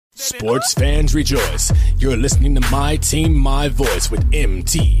Sports fans rejoice. You're listening to My Team, My Voice with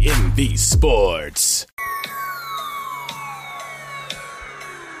MTMV Sports.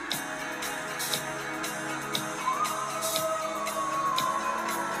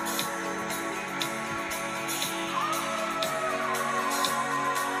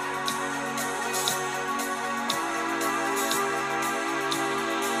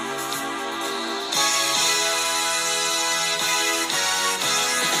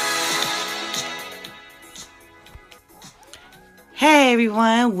 Hey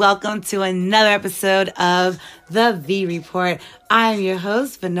everyone, welcome to another episode of The V Report. I'm your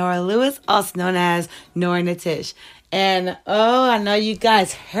host, Venora Lewis, also known as Nora Natish. And I know you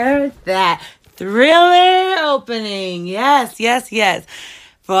guys heard that Thriller opening. Yes.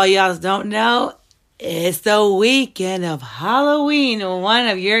 For all y'all that don't know, it's the weekend of Halloween, one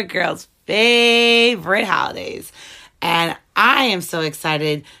of your girls' favorite holidays. And I am so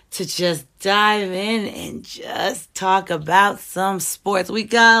excited to just dive in and just talk about some sports. We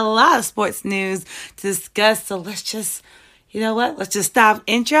got a lot of sports news to discuss, so let's just, let's just stop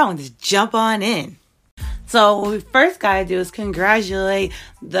intro and just jump on in. So what we first got to do is congratulate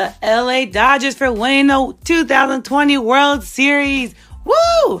the LA Dodgers for winning the 2020 World Series.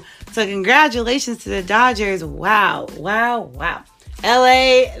 Woo! So congratulations to the Dodgers. Wow.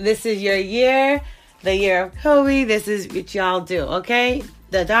 LA, this is your year. The year of Kobe. This is what y'all do, okay?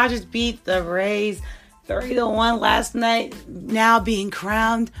 The Dodgers beat the Rays 3-1 last night, now being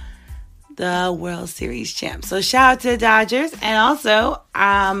crowned the World Series champ. So shout out to the Dodgers. And also,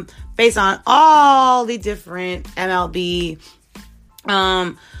 based on all the different MLB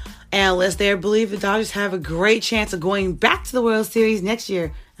analysts, they believe the Dodgers have a great chance of going back to the World Series next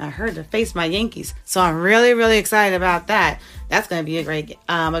year. I heard to face my Yankees. So I'm really, really excited about that. That's going to be a great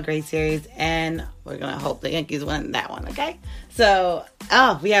series. And we're going to hope the Yankees win that one, okay? So,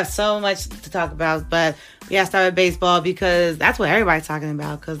 we have so much to talk about. But we have to start with baseball because that's what everybody's talking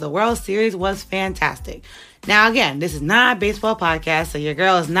about. Because the World Series was fantastic. Now, again, this is not a baseball podcast. So your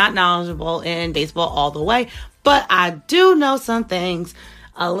girl is not knowledgeable in baseball all the way. But I do know some things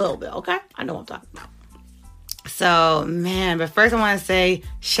a little bit, okay? I know what I'm talking about. So, man, but first I want to say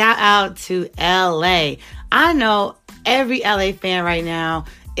shout out to LA. I know every LA fan right now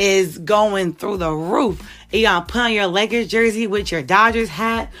is going through the roof. You gonna put on your Lakers jersey with your Dodgers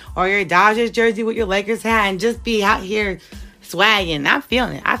hat or your Dodgers jersey with your Lakers hat and just be out here swagging. I'm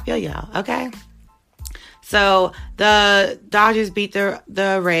feeling it. I feel y'all, okay? So the Dodgers beat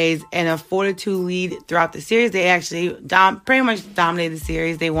the Rays in a 4-2 lead throughout the series. They actually pretty much dominated the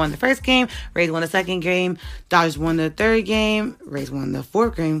series. They won the first game. Rays won the second game. Dodgers won the third game. Rays won the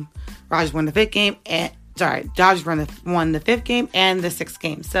fourth game. Dodgers won the fifth game. Dodgers won the fifth game and the sixth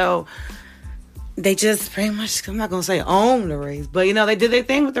game. So they just pretty much, I'm not going to say own the Rays, but they did their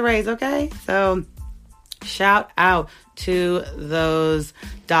thing with the Rays, okay? So shout out to those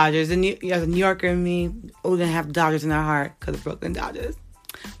Dodgers. And as a New Yorker and me, we're going to have Dodgers in our heart because of Brooklyn Dodgers.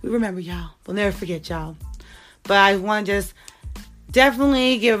 We remember y'all. We'll never forget y'all. But I want to just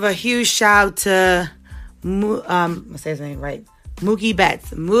definitely give a huge shout out to, I'll say his name right, Mookie Betts.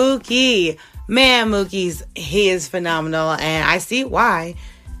 Mookie. Man, he is phenomenal. And I see why.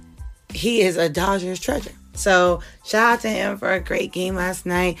 He is a Dodgers treasure. So shout out to him for a great game last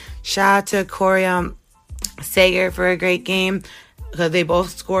night. Shout out to Corey Seager for a great game because they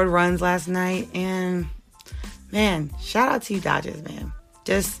both scored runs last night. And man, shout out to you Dodgers, man.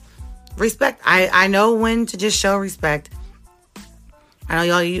 Just respect. I know when to just show respect. I know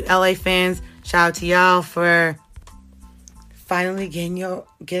y'all, you LA fans, shout out to y'all for finally getting your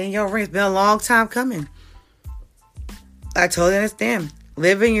ring. It's been a long time coming. I totally understand.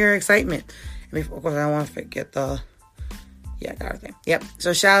 Live in your excitement. Of course, I don't want to forget got everything. Yep.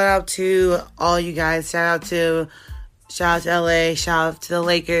 So shout out to all you guys. Shout out to LA. Shout out to the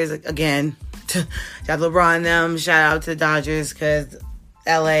Lakers again. Shout out to LeBron and them. Shout out to the Dodgers because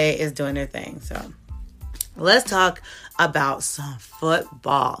LA is doing their thing. So let's talk about some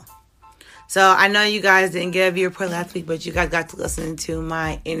football. So I know you guys didn't get a view report last week, but you guys got to listen to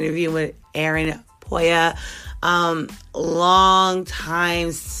my interview with Aaron Poya. Long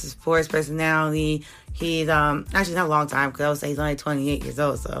time sports personality. He's actually not a long time because I would say he's only 28 years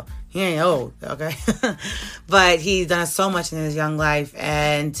old, so he ain't old, okay? But he's done so much in his young life,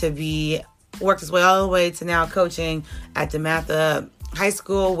 and to be worked his way all the way to now coaching at DeMatha High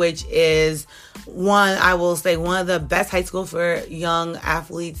School, which is one of the best high school for young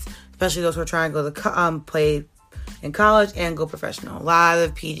athletes, especially those who are trying to go to play in college and go professional. A lot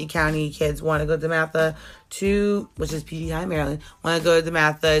of PG County kids want to go to DeMatha which is PG High, Maryland, want to go to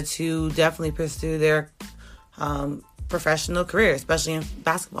DeMatha to definitely pursue their professional career, especially in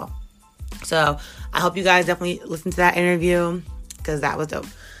basketball. So I hope you guys definitely listen to that interview because that was dope.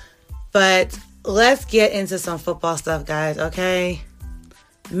 But let's get into some football stuff, guys, okay?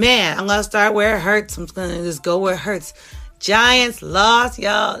 Man, I'm going to start where it hurts. I'm just going to just go where it hurts. Giants lost,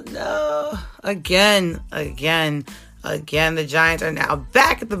 y'all. No. Again. The Giants are now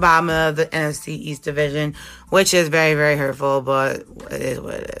back at the bottom of the NFC East division, which is very, very hurtful, but it is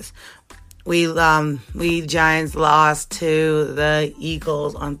what it is. We Giants lost to the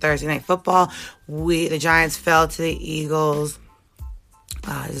Eagles on Thursday Night Football. The Giants fell to the Eagles.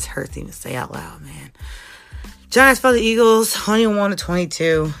 It just hurts to even say out loud, man. Giants fell to the Eagles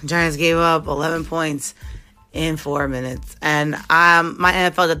 21-22. Giants gave up 11 points in 4 minutes. And my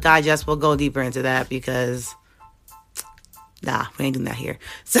NFL Digest will go deeper into that because, we ain't doing that here.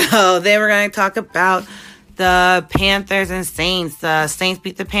 So then we're going to talk about the Panthers and Saints. The Saints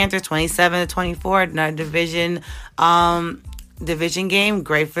beat the Panthers 27-24 in our division game.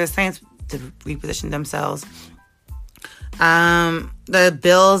 Great for the Saints to reposition themselves. The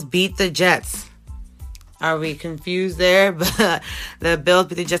Bills beat the Jets. Are we confused there? But the Bills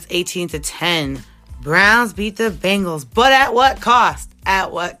beat the Jets 18-10. Browns beat the Bengals. But at what cost?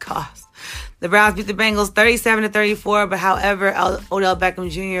 At what cost? The Browns beat the Bengals 37-34. But however, Odell Beckham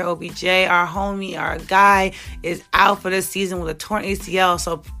Jr., OBJ, our homie, our guy, is out for this season with a torn ACL.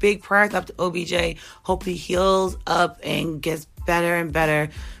 So big prayers up to OBJ. Hope he heals up and gets better and better.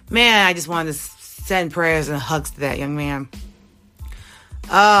 Man, I just wanted to send prayers and hugs to that young man.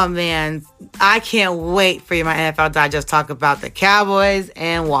 Oh, man. I can't wait for my NFL Digest talk about the Cowboys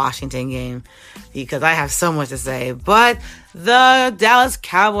and Washington game because I have so much to say. But the Dallas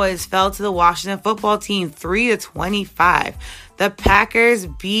Cowboys fell to the Washington football team 3-25. The Packers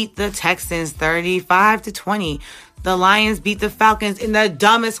beat the Texans 35-20. The Lions beat the Falcons in the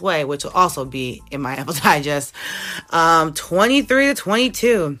dumbest way, which will also be in my NFL Digest,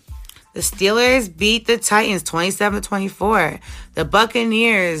 23-22. The Steelers beat the Titans 27-24. The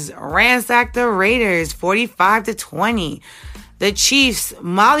Buccaneers ransacked the Raiders 45-20. The Chiefs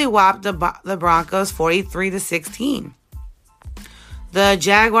mollywopped the Broncos 43-16. The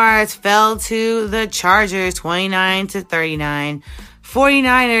Jaguars fell to the Chargers 29-39.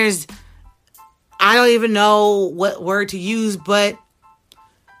 49ers, I don't even know what word to use, but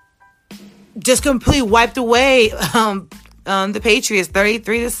just completely wiped away the Patriots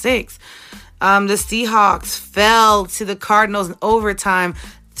 33-6. The Seahawks fell to the Cardinals in overtime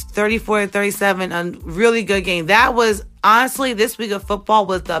 34-37. A really good game. That was honestly, this week of football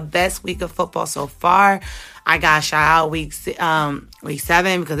was the best week of football so far. I got shout out week 7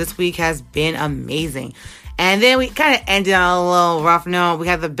 because this week has been amazing. And then we kind of ended on a little rough note. We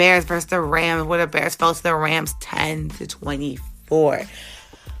had the Bears versus the Rams, where the Bears fell to the Rams 10-24.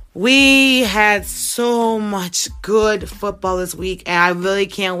 We had so much good football this week, and I really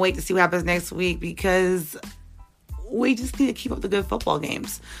can't wait to see what happens next week because we just need to keep up the good football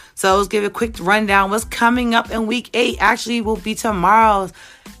games. So let's give a quick rundown. What's coming up in week 8 actually will be tomorrow's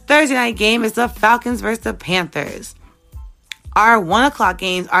Thursday night game. It's the Falcons versus the Panthers. Our 1 o'clock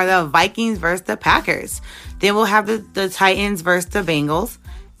games are the Vikings versus the Packers. Then we'll have the Titans versus the Bengals.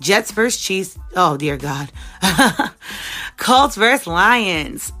 Jets versus Chiefs. Oh, dear God. Colts versus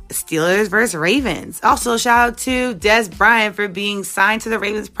Lions. Steelers versus Ravens. Also, shout out to Des Bryant for being signed to the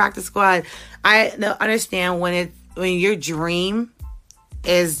Ravens practice squad. I understand when your dream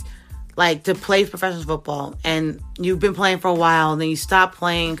is like to play professional football and you've been playing for a while and then you stop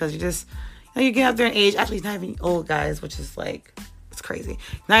playing because you get up there in age. Actually, he's not even old, guys, which is like, it's crazy.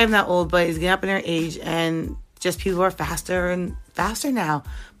 Not even that old, but he's getting up in their age and just people are faster and faster now.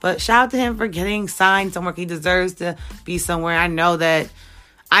 But shout out to him for getting signed somewhere. He deserves to be somewhere. I know that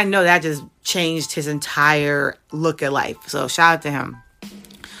just changed his entire look at life. So shout out to him.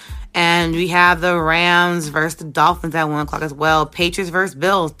 And we have the Rams versus the Dolphins at 1 o'clock as well. Patriots versus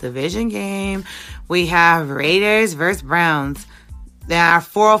Bills, division game. We have Raiders versus Browns. Then our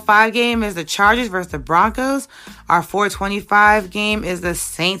 4:05 game is the Chargers versus the Broncos. Our 4:25 game is the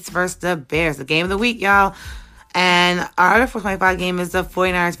Saints versus the Bears. The game of the week, y'all. And our other 4:25 game is the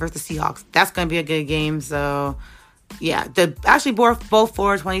 49ers versus the Seahawks. That's going to be a good game. So, yeah. Both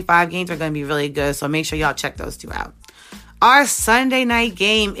 4:25 games are going to be really good. So, make sure y'all check those two out. Our Sunday night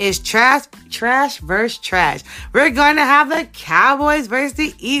game is trash versus trash. We're going to have the Cowboys versus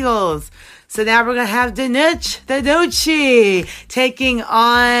the Eagles. So now we're going to have DiNucci taking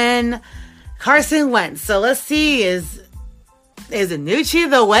on Carson Wentz. So let's see, is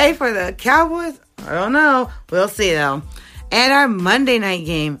DiNucci the way for the Cowboys? I don't know. We'll see though. And our Monday night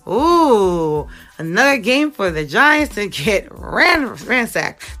game. Ooh, another game for the Giants to get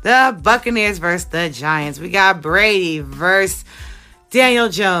ransacked. The Buccaneers versus the Giants. We got Brady versus Daniel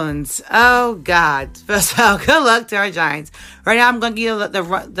Jones. Oh, God. So good luck to our Giants. Right now, I'm going to give you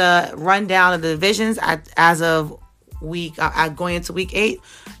the rundown of the divisions as of going into week 8.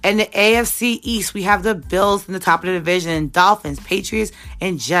 In the AFC East, we have the Bills in the top of the division, Dolphins, Patriots,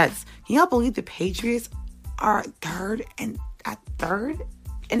 and Jets. Can y'all believe the Patriots are third in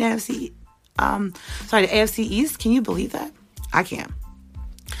NFC? The AFC East. Can you believe that? I can.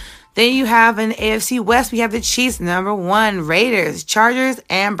 Then you have in the AFC West, we have the Chiefs, number 1, Raiders, Chargers,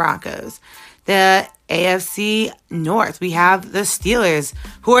 and Broncos. The AFC North, we have the Steelers,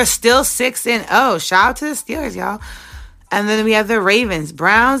 who are still 6-0. Shout out to the Steelers, y'all. And then we have the Ravens,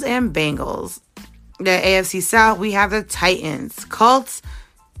 Browns, and Bengals. The AFC South, we have the Titans, Colts,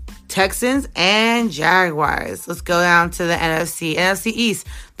 Texans, and Jaguars. Let's go down to the NFC. NFC East,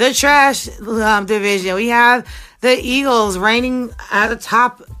 the trash division. We have the Eagles reigning at the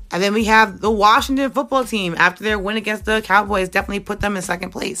top. And then we have the Washington football team. After their win against the Cowboys, definitely put them in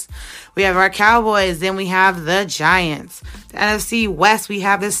second place. We have our Cowboys. Then we have the Giants. The NFC West, we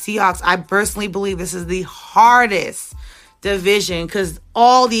have the Seahawks. I personally believe this is the hardest division because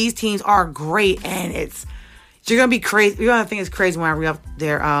all these teams are great. And you're going to be crazy. You're going to think it's crazy when I read up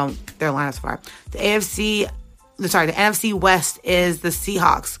their lineups for the NFC West is the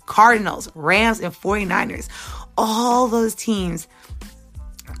Seahawks, Cardinals, Rams, and 49ers. All those teams.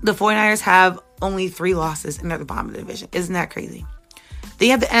 The 49ers have only 3 losses and they're at the bottom of the division. Isn't that crazy? Then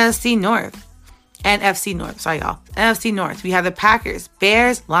you have the NFC North and FC North. Sorry, y'all. NFC North. We have the Packers,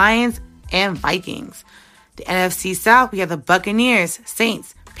 Bears, Lions, and Vikings. The NFC South, we have the Buccaneers,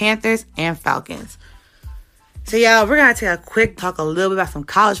 Saints, Panthers, and Falcons. So, y'all, we're going to talk a little bit about some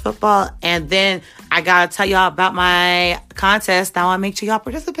college football. And then I got to tell y'all about my contest that I want to make sure y'all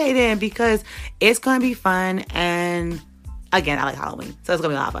participate in because it's going to be fun. And again, I like Halloween, so it's going to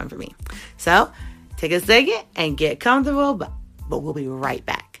be a lot of fun for me. So, take a second and get comfortable, but we'll be right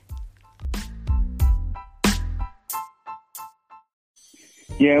back.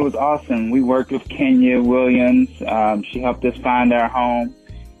 Yeah, it was awesome. We worked with Kenya Williams. She helped us find our home.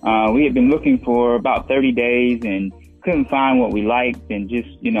 We had been looking for about 30 days and couldn't find what we liked. And just,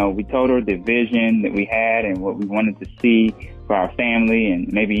 we told her the vision that we had and what we wanted to see for our family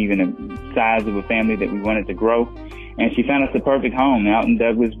and maybe even a size of a family that we wanted to grow. And she found us the perfect home out in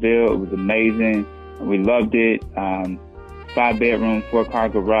Douglasville. It was amazing. We loved it. 5-bedroom, 4-car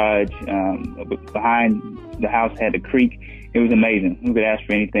garage. Behind the house had a creek. It was amazing. Who could ask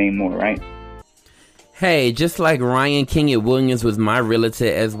for anything more, right? Hey, just like Ryan, Kenya Williams was my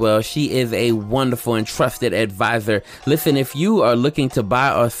realtor as well. She is a wonderful and trusted advisor. Listen, if you are looking to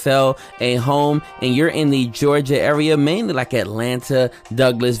buy or sell a home and you're in the Georgia area, mainly like Atlanta,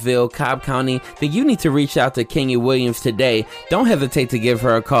 Douglasville, Cobb County, then you need to reach out to Kenya Williams today. Don't hesitate to give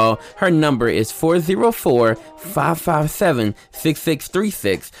her a call. Her number is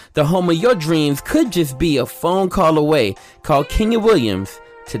 404-557-6636. The home of your dreams could just be a phone call away. Call Kenya Williams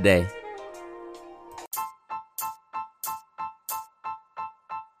today.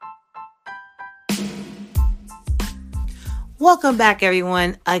 Welcome back,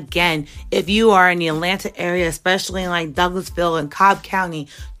 everyone. Again, if you are in the Atlanta area, especially in like Douglasville and Cobb County,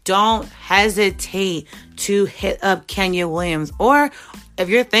 don't hesitate to hit up Kenya Williams. Or if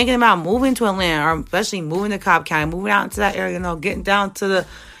you're thinking about moving to Atlanta, or especially moving to Cobb County, moving out into that area, getting down to the,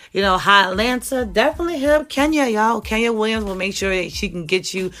 hot Atlanta, definitely hit up Kenya, y'all. Kenya Williams will make sure that she can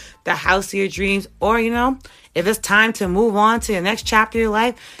get you the house of your dreams. Or, if it's time to move on to the next chapter of your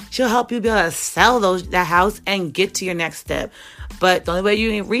life, she'll help you be able to sell that house and get to your next step. But the only way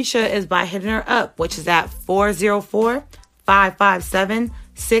you can reach her is by hitting her up, which is at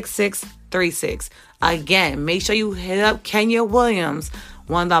 404-557-6636. Again, make sure you hit up Kenya Williams,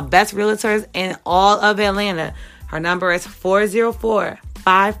 one of the best realtors in all of Atlanta. Her number is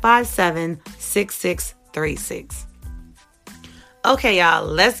 404-557-6636. Okay, y'all,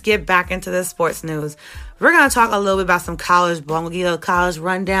 let's get back into the sports news. We're going to talk a little bit about some college ball. I'm going to give you a college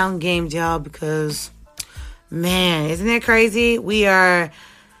rundown games, y'all, because, man, isn't it crazy? We're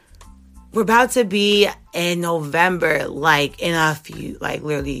about to be in November,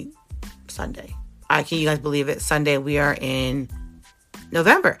 literally Sunday. Can you guys believe it? Sunday, we are in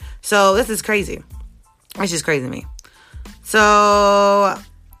November. So this is crazy. It's just crazy to me. So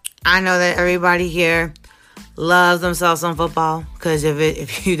I know that everybody here loves themselves some football, because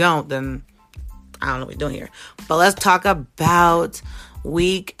if you don't, then I don't know what you're doing here. But let's talk about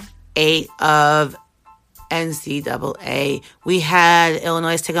week 8 of NCAA. We had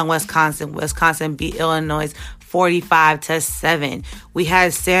Illinois take on Wisconsin. Wisconsin beat Illinois 45-7. We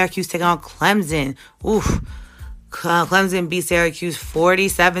had Syracuse take on Clemson. Clemson beat Syracuse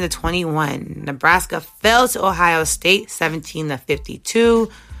 47-21. Nebraska fell to Ohio State 17-52.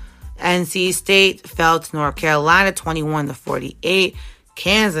 NC State fell to North Carolina 21-48.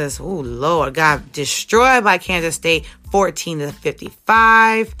 Kansas, Lord, got destroyed by Kansas State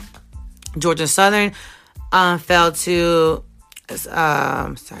 14-55. Georgia Southern fell to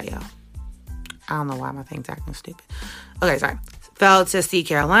sorry, y'all. I don't know why my thing's acting stupid. Okay, sorry. Fell to South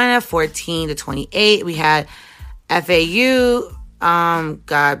Carolina 14-28. We had FAU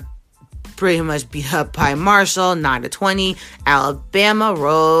got pretty much beat up by Marshall 9-20. Alabama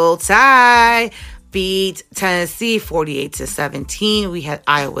Roll Tide beat Tennessee 48-17. We had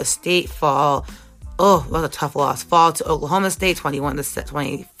Iowa State fall. Oh, what a tough loss. Fall to Oklahoma State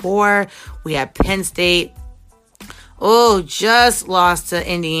 21-24. We had Penn State. Just lost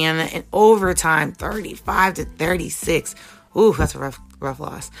to Indiana in overtime 35-36. That's a rough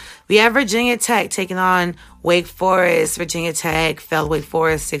loss. We have Virginia Tech taking on Wake Forest. Virginia Tech fell to Wake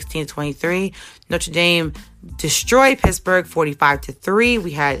Forest 16-23. Notre Dame destroyed Pittsburgh 45-3.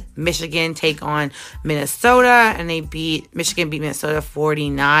 We had Michigan take on Minnesota, and Michigan beat Minnesota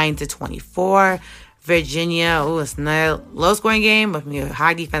 49-24. Virginia, it's not a low scoring game, but a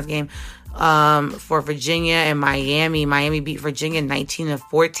high defense game for Virginia and Miami. Miami beat Virginia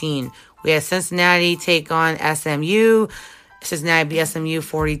 19-14. We had Cincinnati take on SMU. Cincinnati beat SMU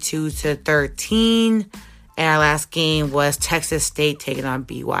 42-13. And our last game was Texas State taking on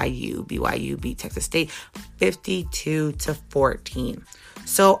BYU. BYU beat Texas State 52-14.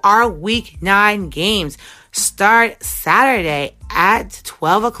 So our Week 9 games start Saturday at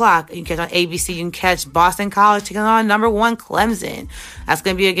 12 o'clock. You can catch on ABC. You can catch Boston College taking on number 1 Clemson. That's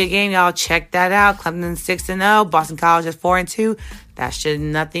going to be a good game. Y'all check that out. Clemson 6-0. Boston College is 4-2. That should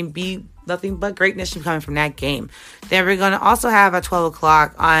nothing but greatness coming from that game. Then we're going to also have at 12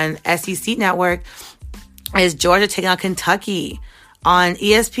 o'clock on SEC Network is Georgia taking on Kentucky. On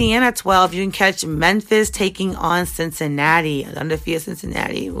ESPN at 12, you can catch Memphis taking on Cincinnati. Undefeated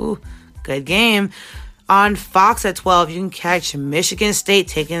Cincinnati. Good game. On Fox at 12, you can catch Michigan State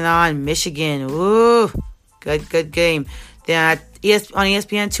taking on Michigan. Good game. Then on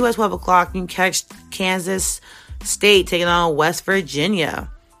ESPN 2 at 12 o'clock, you can catch Kansas State taking on West Virginia.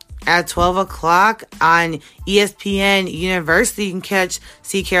 At 12 o'clock on ESPN University, you can catch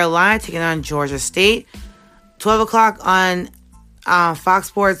South Carolina taking on Georgia State. 12 o'clock on Fox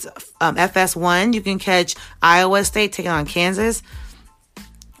Sports FS1, you can catch Iowa State taking on Kansas.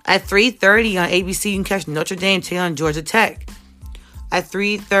 At 3:30 on ABC, you can catch Notre Dame taking on Georgia Tech. At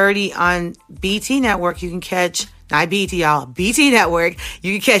 3:30 on BT Network, you can catch, not BT, y'all, BT Network,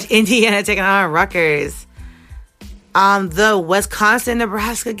 you can catch Indiana taking on Rutgers. The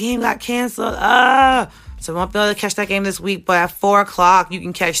Wisconsin-Nebraska game got canceled. So we won't be able to catch that game this week. But at 4 o'clock, you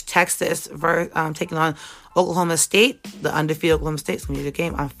can catch Texas taking on Oklahoma State. The undefeated Oklahoma State is going to be the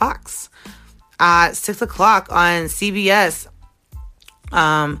game on Fox. 6 o'clock on CBS.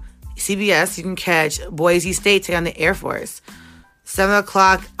 You can catch Boise State taking on the Air Force. 7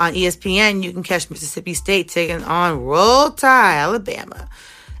 o'clock on ESPN, you can catch Mississippi State taking on Roll Tide, Alabama.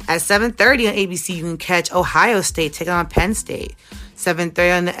 At 7:30 on ABC, you can catch Ohio State taking on Penn State.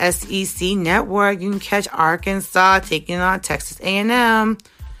 7:30 on the SEC Network, you can catch Arkansas taking on Texas A&M.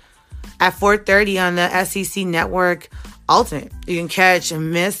 At 4:30 on the SEC Network Ultimate, you can catch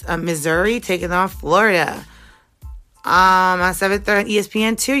Missouri taking on Florida. On 7:30 on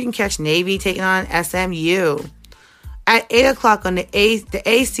ESPN2, you can catch Navy taking on SMU. At 8 o'clock on the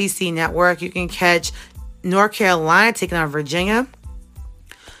ACC Network, you can catch North Carolina taking on Virginia.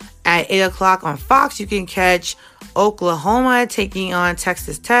 At 8 o'clock on Fox, you can catch Oklahoma taking on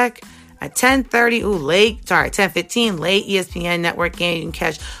Texas Tech. At 10:15, late ESPN Network game, you can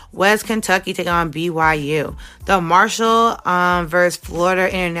catch West Kentucky taking on BYU. The Marshall versus Florida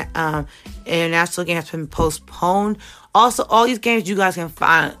international game has been postponed. Also, all these games you guys can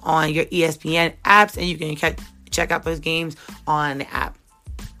find on your ESPN apps, and you can check out those games on the app.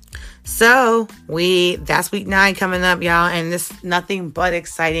 So, that's Week 9 coming up, y'all, and this nothing but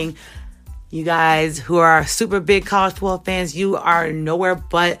exciting. You guys who are super big college football fans, you are nowhere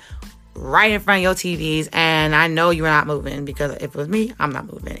but right in front of your TVs, and I know you're not moving, because if it was me, I'm not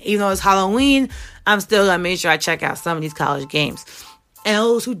moving. Even though it's Halloween, I'm still going to make sure I check out some of these college games. And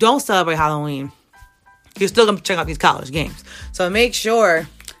those who don't celebrate Halloween, you're still going to check out these college games. So make sure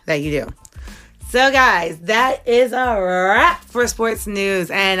that you do. So guys, that is a wrap for sports news,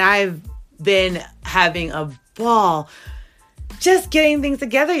 and I've been having a ball just getting things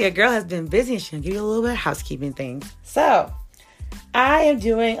together. Your girl has been busy, and she'll give you a little bit of housekeeping things. So I am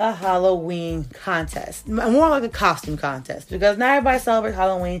doing a Halloween contest. More like a costume contest. Because not everybody celebrates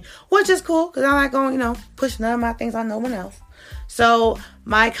Halloween. Which is cool. Because I'm not going, push none of my things on no one else. So,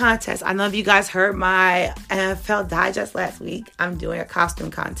 my contest. I know if you guys heard my NFL Digest last week. I'm doing a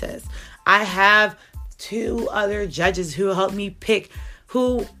costume contest. I have 2 other judges who help me pick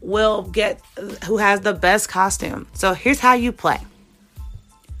who has the best costume. So, here's how you play.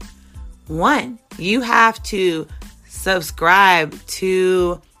 1, you have to subscribe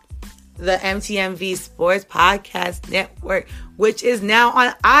to the MTMV Sports Podcast Network, which is now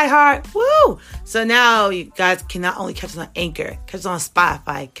on iHeart. Woo! So now you guys can not only catch us on Anchor, catch us on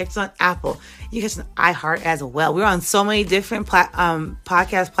Spotify, catch us on Apple, you catch us on iHeart as well. We're on so many different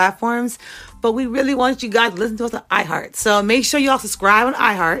podcast platforms, but we really want you guys to listen to us on iHeart. So make sure you all subscribe on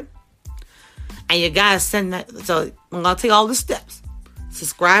iHeart, and you gotta send that. So I'm gonna take all the steps.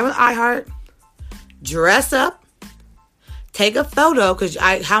 Subscribe on iHeart, dress up, take a photo, because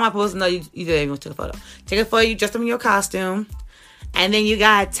how am I supposed to know you didn't even take a photo? Take a photo, you dressed up in your costume, and then you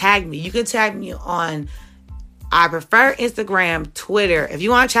gotta tag me. You can tag me on, I prefer Instagram, Twitter. If you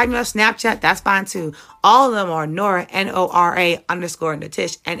want to tag me on Snapchat, that's fine too. All of them are Nora, Nora_Natish,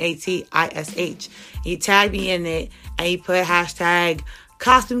 Natish. You tag me in it, and you put hashtag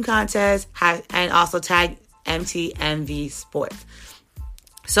costume contest, and also tag MTMV Sports.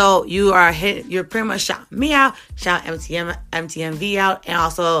 So you're pretty much shout me out, shout MTMV out, and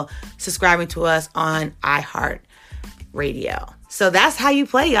also subscribing to us on iHeart Radio. So that's how you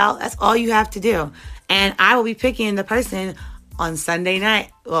play, y'all. That's all you have to do. And I will be picking the person on Sunday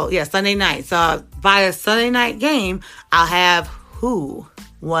night. Well, yeah, Sunday night. So by the Sunday night game, I'll have who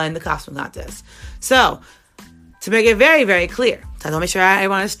won the costume contest. So to make it very, very clear, so I want to make sure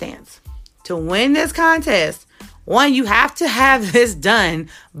everyone understands. To win this contest, 1, you have to have this done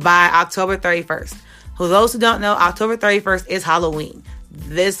by October 31st. For those who don't know, October 31st is Halloween.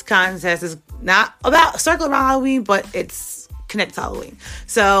 This contest is not about circling around Halloween, but it's connected to Halloween.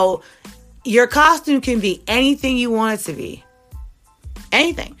 So your costume can be anything you want it to be.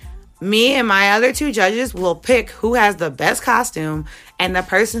 Anything. Me and my other 2 judges will pick who has the best costume, and the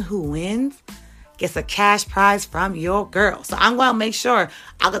person who wins gets a cash prize from your girl. So I'm going to make sure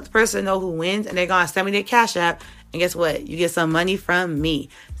I'll let the person know who wins, and they're going to send me their Cash App. And guess what? You get some money from me.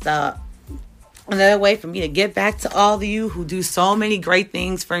 So another way for me to get back to all of you who do so many great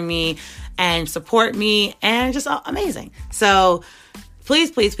things for me and support me, and just amazing. So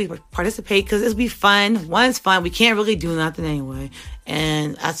please participate, because it'll be fun. 1, it's fun. We can't really do nothing anyway.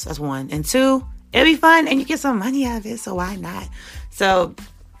 And that's 1. And 2, it'll be fun, and you get some money out of it. So why not? So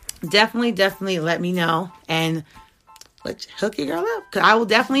definitely let me know, and let's hook your girl up, because I will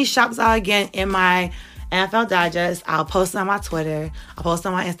definitely shop this out again in my NFL Digest. I'll post it on my Twitter. I'll post it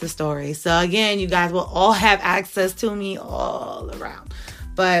on my Insta story. So again, you guys will all have access to me all around.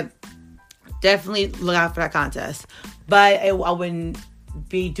 But definitely look out for that contest. But I wouldn't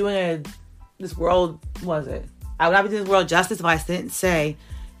be doing this world, was it? I would not be doing this world justice if I didn't say,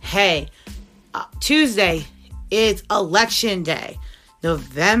 hey, Tuesday is election day,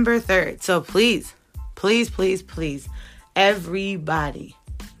 November 3rd. So please, everybody,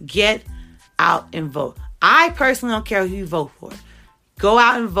 get out and vote. I personally don't care who you vote for. Go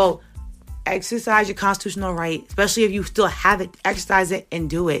out and vote. Exercise your constitutional right, especially if you still have it. Exercise it and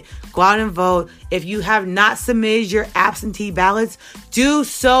do it. Go out and vote. If you have not submitted your absentee ballots, do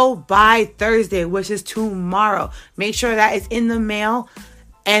so by Thursday, which is tomorrow. Make sure that it's in the mail.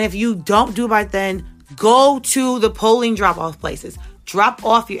 And if you don't do it by then, go to the polling drop-off places. Drop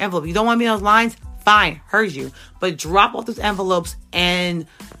off your envelope. You don't want to be in those lines? Fine, heard you. But drop off those envelopes and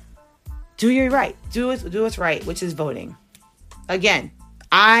do your right. Do what's right, which is voting. Again,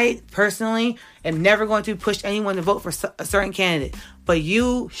 I personally am never going to push anyone to vote for a certain candidate, but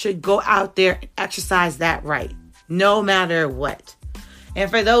you should go out there and exercise that right, no matter what.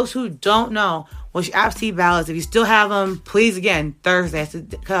 And for those who don't know what's your absentee ballots, if you still have them, please, again, Thursday, that's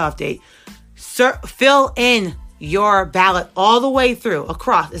the cutoff date, fill in your ballot all the way through,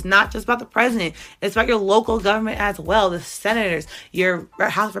 across. It's not just about the president. It's about your local government as well, the senators, your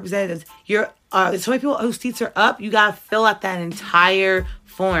House Representatives. There's so many people whose seats are up. You got to fill out that entire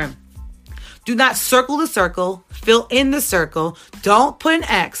form. Do not circle the circle. Fill in the circle. Don't put an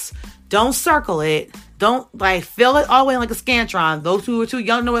X. Don't circle it. Don't fill it all the way like a Scantron. Those who are too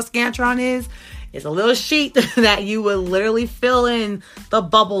young to know what Scantron is, it's a little sheet that you will literally fill in the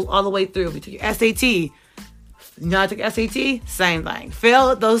bubbles all the way through. If you took your SAT, you know how to take SAT? Same thing.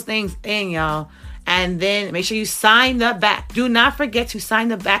 Fill those things in, y'all. And then make sure you sign the back. Do not forget to sign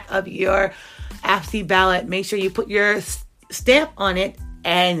the back of your absentee ballot. Make sure you put your stamp on it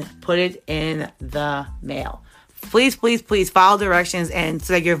and put it in the mail. please, please, please follow directions and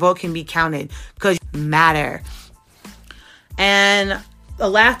so that your vote can be counted because you matter. And the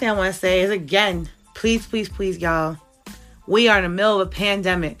last thing I want to say is, again, please, please, please, y'all, we are in the middle of a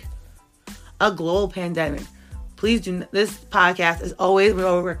pandemic, a global pandemic. Please do. This podcast is always,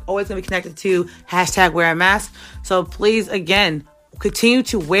 we're always going to be connected to #wear-a-mask. So please, again, continue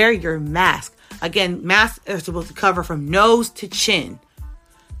to wear your mask. Again, masks are supposed to cover from nose to chin.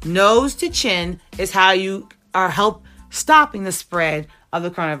 Nose to chin is how you are help stopping the spread of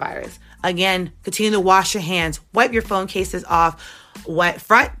the coronavirus. Again, continue to wash your hands, wipe your phone cases off, wet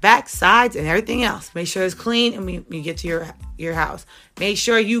front, back, sides, and everything else. Make sure it's clean and when you get to your house. Make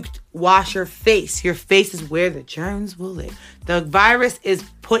sure you wash your face. Your face is where the germs will live. The virus is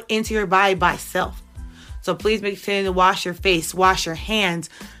put into your body by itself. So please make sure to wash your face, wash your hands,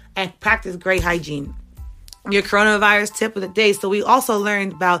 and practice great hygiene. Your coronavirus tip of the day. So we also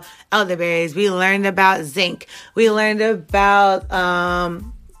learned about elderberries. We learned about zinc. We learned about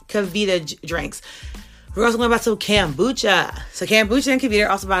Kavita drinks. We're also learning about some kombucha. So kombucha and Kavita are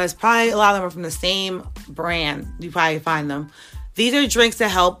also about this. Probably a lot of them are from the same brand. You probably find them. These are drinks that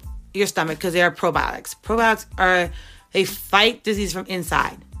help your stomach because they are probiotics. Probiotics they fight disease from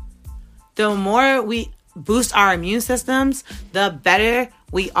inside. The more we boost our immune systems, the better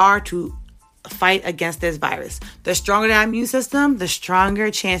we are to fight against this virus. The stronger that immune system, the stronger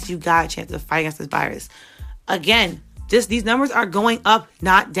chance you got a chance to fight against this virus. Again, these numbers are going up,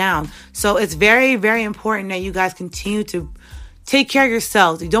 not down. So it's very, very important that you guys continue to take care of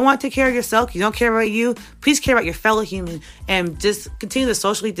yourselves. If you don't want to take care of yourself, you don't care about you, please care about your fellow human and just continue to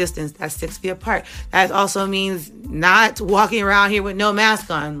socially distance at 6 feet apart. That also means not walking around here with no mask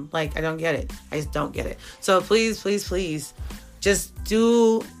on. Like, I don't get it. I just don't get it. So please, please, please just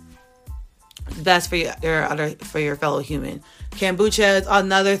do best for your fellow human. Kombucha is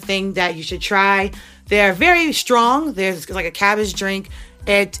another thing that you should try. They're very strong. There's like a cabbage drink.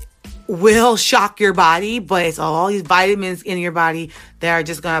 It will shock your body, but it's all these vitamins in your body that are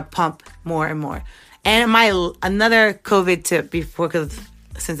just gonna pump more and more. And another COVID tip before, because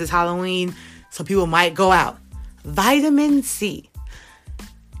since it's Halloween, some people might go out. Vitamin C.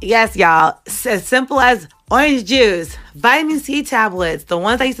 Yes, y'all. It's as simple as orange juice, vitamin C tablets, the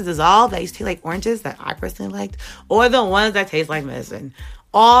ones that used to dissolve, that used to taste like oranges that I personally liked, or the ones that taste like medicine.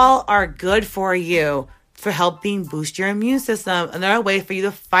 All are good for you for helping boost your immune system. Another way for you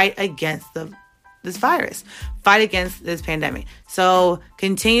to fight against this virus, fight against this pandemic. So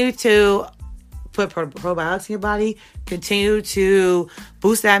continue to put probiotics in your body, continue to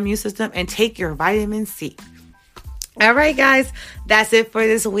boost that immune system, and take your vitamin C. All right, guys, that's it for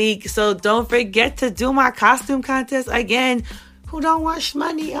this week. So don't forget to do my costume contest again. Who don't want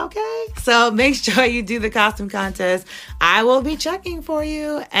money, okay? So make sure you do the costume contest. I will be checking for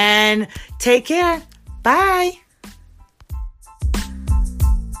you, and take care. Bye.